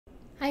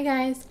Hi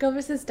guys, Go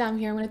vs. Dumb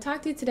here. I'm going to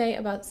talk to you today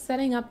about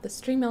setting up the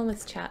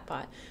StreamElements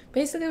chatbot.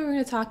 Basically what we're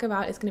going to talk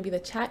about is going to be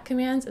the chat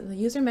commands and the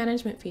user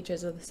management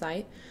features of the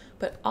site,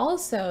 but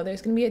also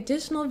there's going to be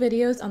additional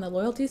videos on the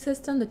loyalty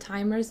system, the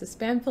timers, the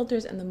spam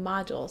filters, and the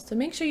modules. So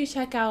make sure you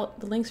check out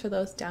the links for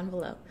those down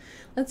below.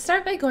 Let's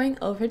start by going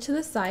over to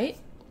the site.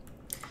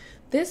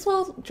 This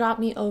will drop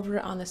me over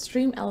on the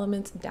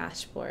StreamElements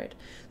dashboard.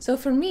 So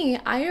for me,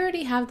 I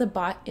already have the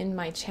bot in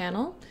my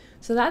channel.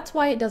 So that's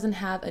why it doesn't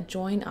have a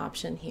join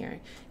option here.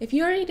 If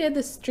you already did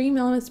the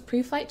StreamElements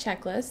pre-flight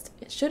checklist,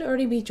 it should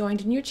already be joined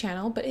in your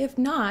channel, but if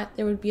not,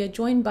 there would be a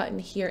join button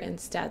here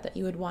instead that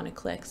you would want to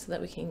click so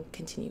that we can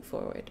continue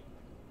forward.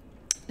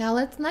 Now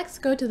let's next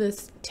go to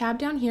this tab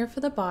down here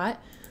for the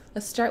bot.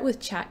 Let's start with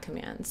chat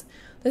commands.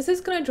 This is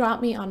going to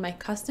drop me on my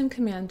custom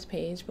commands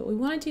page, but what we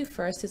want to do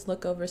first is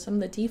look over some of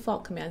the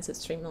default commands that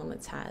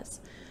StreamElements has.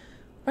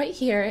 Right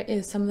here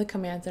is some of the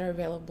commands that are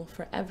available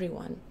for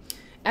everyone.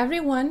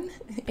 Everyone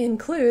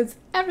includes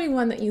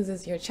everyone that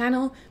uses your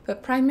channel,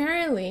 but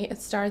primarily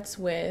it starts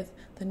with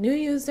the new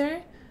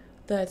user,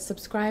 the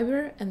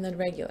subscriber, and the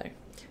regular,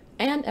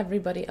 and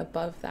everybody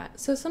above that.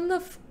 So some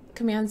of the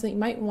commands that you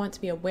might want to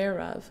be aware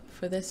of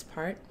for this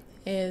part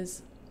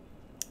is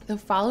the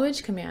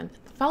followage command.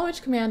 The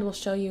followage command will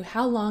show you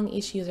how long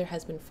each user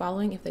has been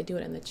following if they do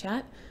it in the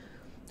chat.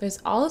 There's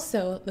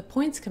also the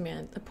points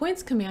command. The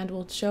points command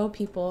will show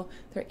people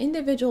their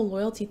individual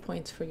loyalty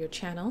points for your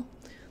channel.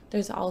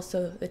 There's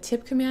also the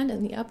tip command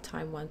and the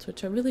uptime ones,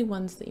 which are really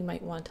ones that you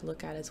might want to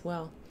look at as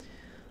well.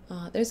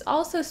 There's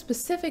also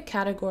specific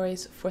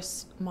categories for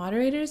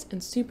moderators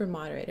and super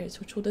moderators,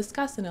 which we'll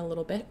discuss in a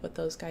little bit what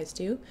those guys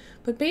do.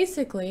 But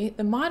basically,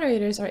 the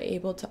moderators are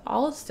able to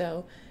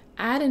also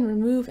add and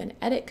remove and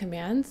edit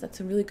commands. That's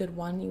a really good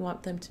one you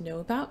want them to know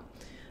about,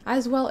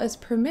 as well as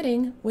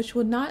permitting, which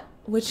would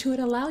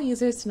allow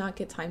users to not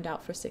get timed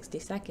out for 60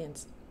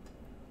 seconds.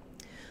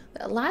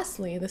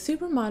 Lastly, the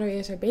super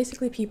moderators are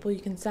basically people you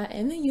can set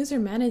in the user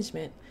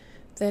management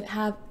that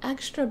have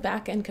extra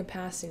back-end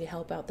capacity to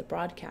help out the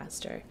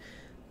broadcaster.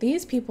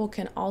 These people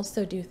can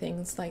also do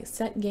things like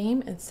set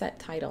game and set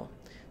title.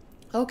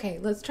 Okay,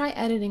 let's try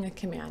editing a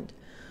command.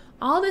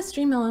 All the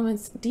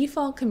StreamElements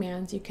default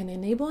commands you can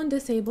enable and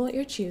disable at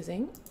your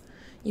choosing.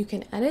 You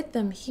can edit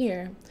them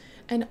here.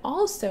 And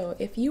also,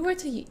 if you were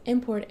to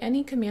import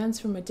any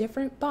commands from a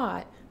different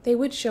bot, they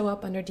would show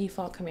up under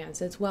default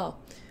commands as well.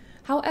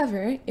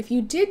 However, if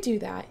you did do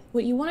that,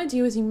 what you want to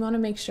do is you want to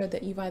make sure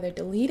that you've either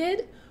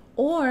deleted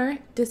or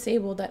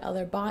disabled that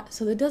other bot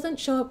so that it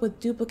doesn't show up with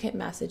duplicate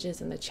messages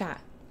in the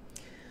chat.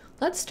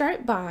 Let's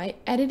start by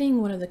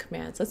editing one of the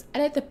commands. Let's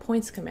edit the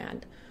points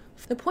command.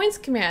 The points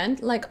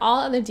command, like all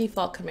other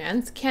default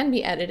commands, can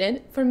be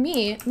edited. For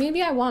me,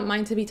 maybe I want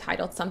mine to be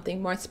titled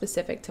something more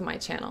specific to my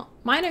channel.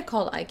 Mine are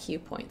called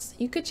IQ points.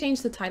 You could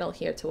change the title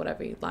here to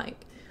whatever you'd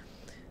like.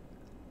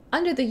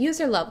 Under the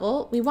user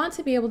level, we want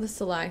to be able to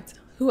select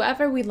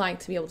whoever we'd like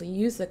to be able to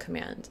use the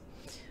command.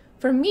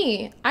 For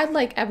me, I'd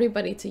like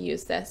everybody to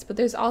use this, but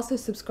there's also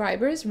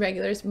subscribers,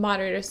 regulars,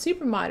 moderators,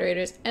 super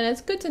moderators, and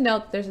it's good to note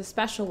that there's a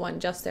special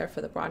one just there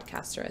for the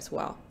broadcaster as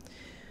well.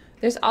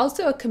 There's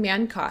also a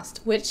command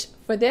cost, which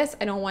for this,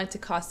 I don't want it to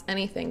cost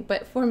anything,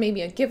 but for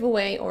maybe a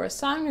giveaway or a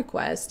song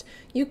request,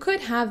 you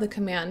could have the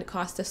command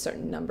cost a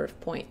certain number of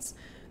points.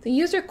 The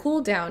user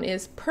cooldown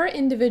is per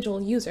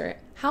individual user,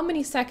 how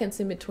many seconds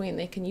in between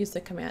they can use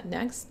the command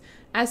next,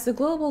 as the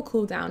global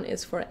cooldown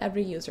is for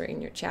every user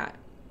in your chat.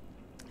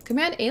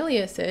 Command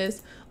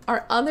aliases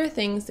are other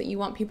things that you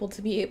want people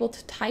to be able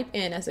to type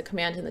in as a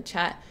command in the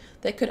chat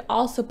that could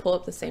also pull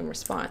up the same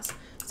response.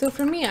 So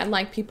for me, I'd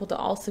like people to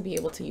also be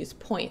able to use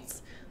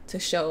points to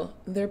show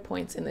their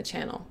points in the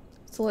channel.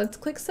 So let's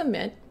click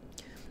submit.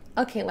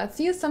 Okay, let's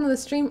use some of the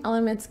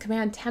StreamElements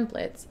command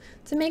templates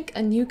to make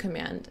a new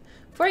command.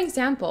 For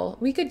example,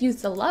 we could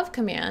use the love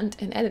command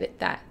and edit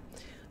that.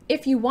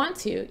 If you want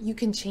to, you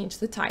can change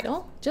the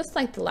title, just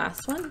like the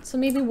last one, so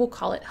maybe we'll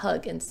call it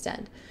hug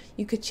instead.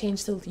 You could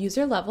change the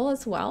user level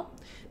as well.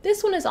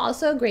 This one is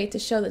also great to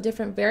show the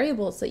different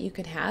variables that you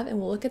could have, and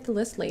we'll look at the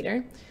list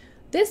later.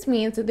 This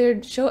means that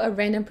they show a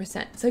random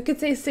percent, so it could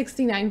say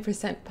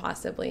 69%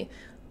 possibly.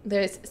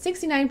 There's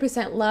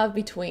 69% love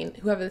between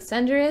whoever the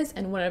sender is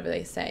and whatever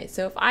they say.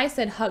 So if I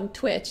said hug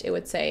Twitch, it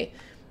would say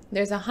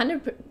there's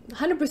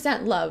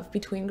 100% love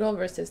between Girl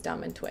vs.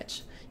 Dumb and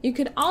Twitch. You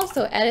could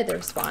also edit the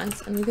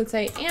response and we could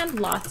say,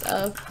 and lots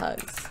of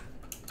hugs.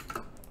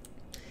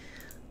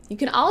 You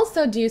can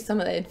also do some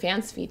of the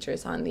advanced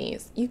features on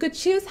these. You could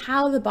choose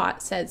how the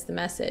bot says the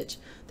message.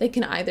 They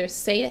can either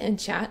say it in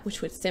chat,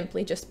 which would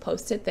simply just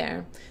post it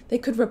there. They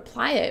could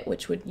reply it,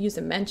 which would use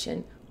a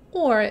mention,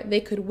 or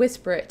they could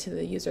whisper it to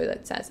the user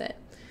that says it.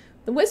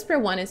 The whisper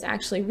one is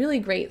actually really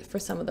great for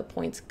some of the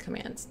points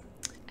commands.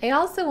 I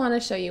also want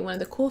to show you one of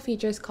the cool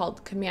features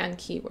called command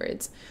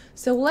keywords.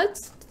 So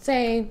let's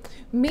say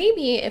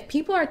maybe if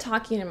people are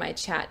talking in my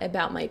chat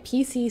about my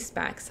PC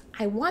specs,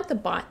 I want the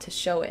bot to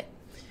show it.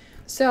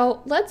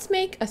 So let's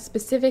make a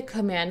specific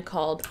command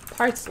called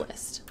parts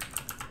list.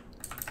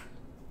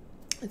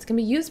 It's going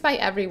to be used by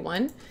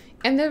everyone.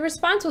 And the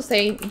response will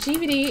say,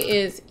 GVD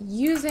is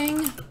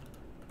using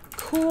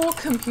cool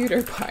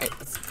computer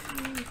parts.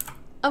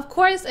 Of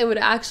course, it would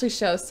actually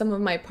show some of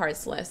my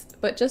parts list,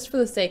 but just for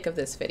the sake of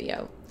this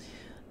video.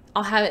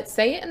 I'll have it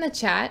say it in the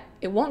chat.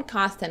 It won't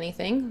cost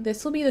anything.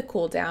 This will be the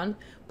cooldown.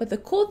 But the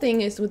cool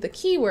thing is with the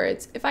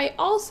keywords, if I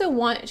also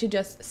want to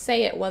just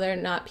say it whether or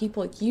not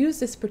people use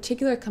this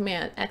particular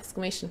command,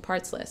 exclamation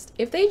parts list.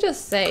 If they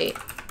just say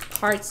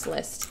parts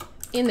list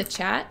in the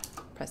chat,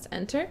 press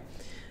enter.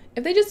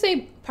 If they just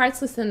say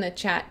parts list in the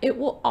chat, it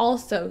will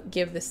also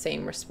give the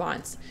same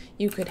response.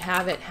 You could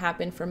have it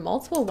happen for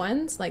multiple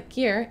ones like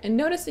gear, and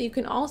notice that you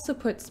can also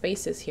put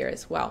spaces here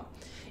as well.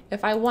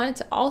 If I want it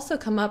to also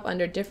come up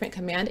under different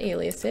command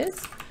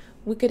aliases,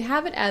 we could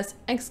have it as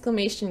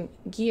exclamation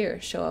gear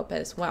show up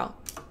as well.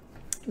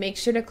 Make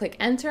sure to click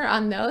enter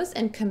on those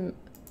and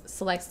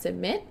select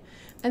submit,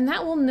 and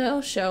that will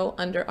now show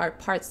under our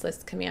parts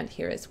list command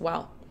here as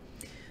well.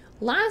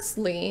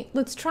 Lastly,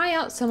 let's try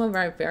out some of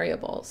our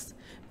variables.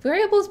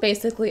 Variables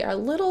basically are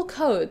little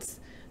codes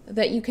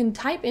that you can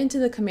type into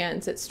the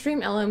commands that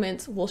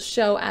StreamElements will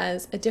show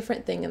as a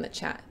different thing in the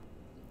chat.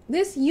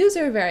 This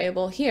user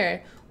variable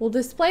here will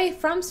display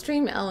from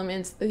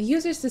StreamElements the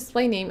user's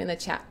display name in the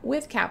chat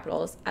with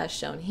capitals as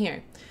shown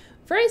here.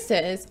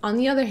 Versus, on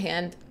the other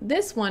hand,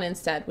 this one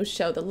instead would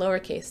show the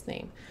lowercase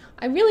name.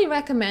 I really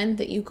recommend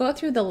that you go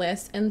through the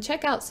list and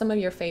check out some of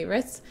your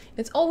favorites.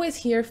 It's always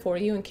here for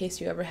you in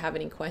case you ever have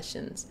any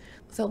questions.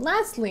 So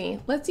lastly,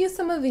 let's use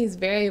some of these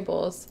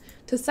variables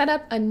to set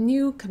up a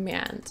new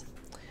command.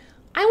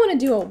 I want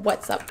to do a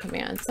what's up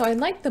command, so I'd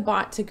like the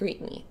bot to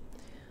greet me.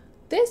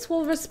 This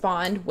will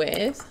respond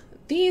with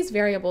these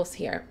variables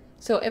here.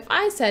 So if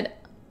I said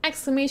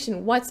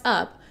exclamation what's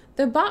up,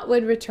 the bot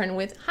would return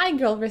with hi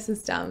girl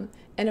versus dumb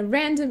and a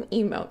random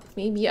emote,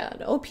 maybe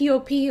an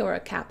OPOP or a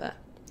kappa.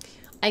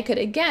 I could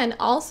again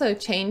also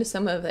change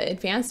some of the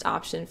advanced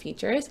option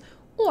features,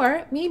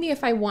 or maybe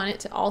if I want it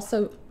to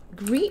also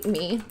greet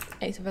me,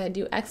 if I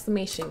do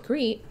exclamation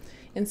greet,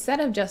 instead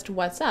of just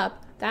what's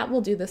up, that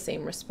will do the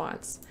same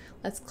response.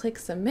 Let's click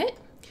submit.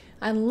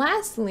 And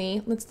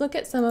lastly, let's look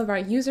at some of our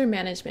user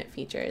management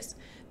features.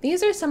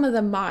 These are some of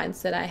the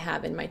mods that I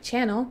have in my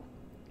channel.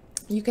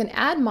 You can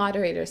add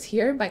moderators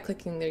here by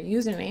clicking their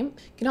username.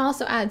 You can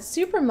also add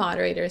super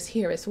moderators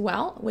here as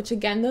well, which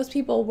again, those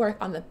people work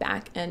on the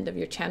back end of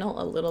your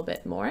channel a little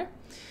bit more.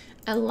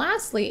 And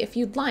lastly, if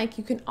you'd like,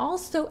 you can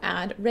also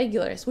add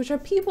regulars, which are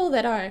people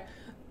that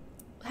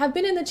have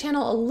been in the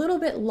channel a little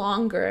bit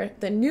longer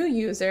than new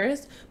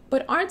users,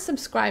 but aren't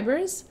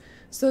subscribers,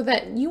 so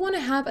that you want to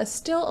have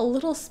still a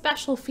little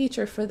special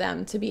feature for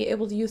them to be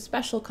able to use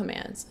special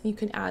commands. You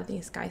can add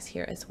these guys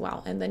here as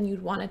well. And then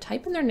you'd want to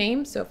type in their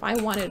name. So if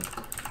I wanted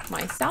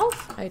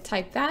myself, I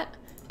type that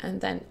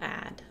and then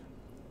add.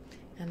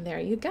 And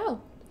there you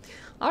go.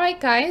 All right,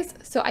 guys.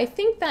 So I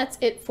think that's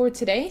it for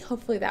today.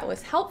 Hopefully that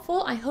was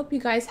helpful. I hope you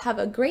guys have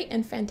a great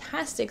and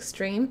fantastic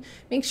stream.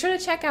 Make sure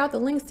to check out the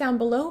links down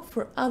below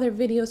for other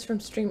videos from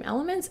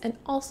StreamElements, and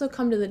also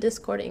come to the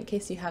Discord in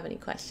case you have any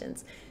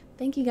questions.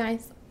 Thank you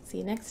guys. See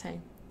you next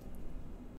time.